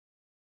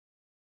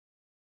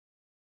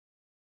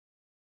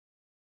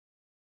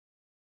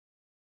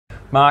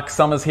Mark,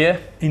 summer's here.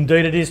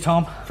 Indeed it is,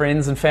 Tom.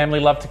 Friends and family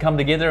love to come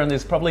together, and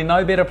there's probably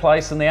no better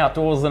place in the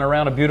outdoors than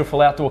around a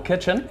beautiful outdoor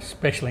kitchen.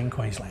 Especially in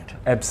Queensland.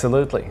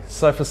 Absolutely.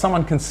 So for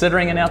someone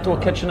considering an outdoor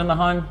kitchen in the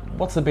home,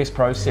 what's the best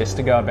process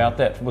to go about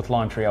that with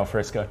Limetree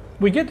Alfresco?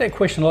 We get that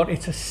question a lot.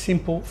 It's a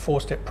simple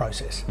 4-step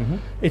process.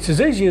 It's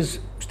as easy as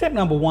step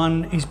number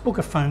 1 is book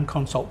a phone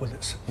consult with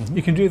us.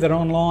 You can do that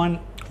online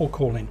or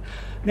call in.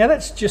 Now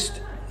that's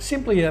just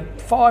simply a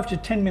 5 to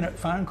 10 minute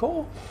phone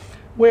call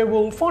where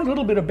we'll find a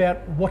little bit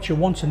about what your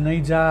wants and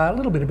needs are, a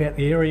little bit about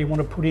the area you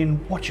want to put in,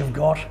 what you've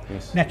got,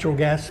 natural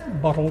gas,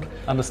 bottled.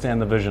 Understand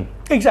the vision.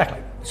 Exactly.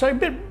 So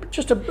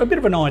just a bit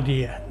of an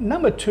idea.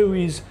 Number 2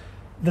 is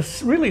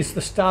really is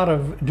the start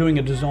of doing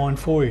a design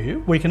for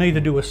you. We can either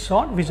do a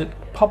site visit,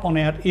 pop on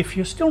out. If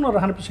you're still not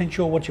 100%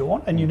 sure what you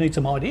want and you need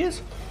some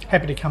ideas,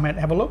 happy to come out and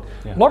have a look.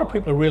 A lot of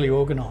people are really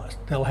organised.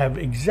 They'll have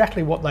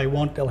exactly what they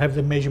want. They'll have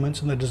the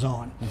measurements and the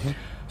design.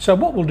 So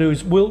what we'll do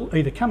is we'll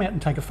either come out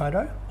and take a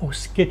photo or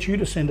get you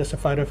to send us a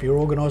photo if you're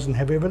organised and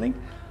have everything,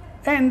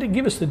 and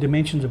give us the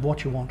dimensions of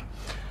what you want.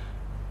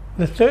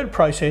 The third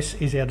process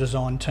is our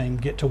design team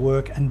get to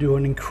work and do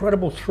an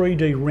incredible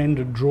 3D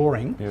rendered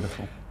drawing.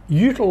 Beautiful.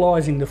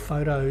 Utilising the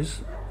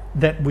photos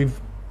that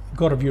we've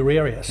got of your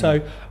area. So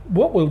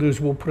what we'll do is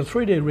we'll put a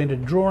 3D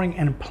rendered drawing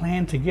and a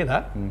plan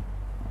together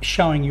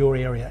showing your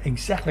area,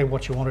 exactly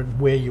what you wanted,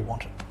 where you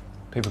want it.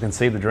 People can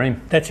see the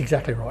dream. That's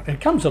exactly right.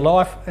 It comes to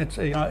life. It's,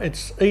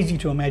 it's easy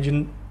to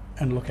imagine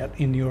and look at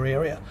in your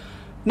area.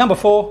 Number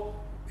 4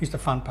 is the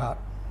fun part.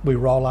 We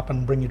roll up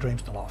and bring your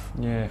dreams to life.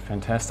 Yeah,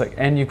 fantastic.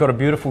 And you've got a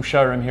beautiful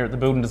showroom here at the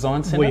Build &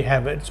 Design Centre. We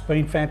have. It's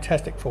been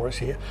fantastic for us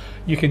here.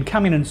 You can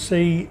come in and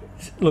see,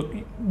 look,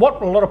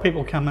 what a lot of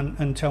people come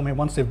and tell me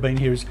once they've been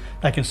here is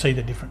they can see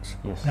the difference.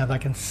 Now they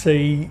can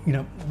see,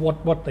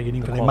 what they're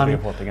getting for their money.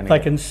 They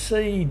can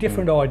see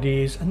different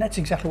ideas, and that's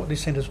exactly what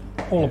this centre's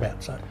all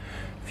about. So,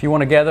 if you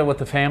want to gather with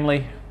the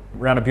family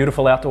around a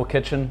beautiful outdoor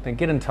kitchen, then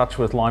get in touch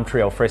with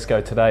Limetree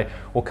Alfresco today,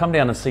 or come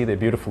down and see their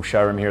beautiful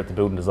showroom here at the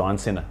Build & Design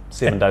Centre,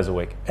 7 days a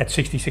week. At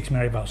 66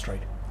 Merivale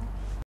Street.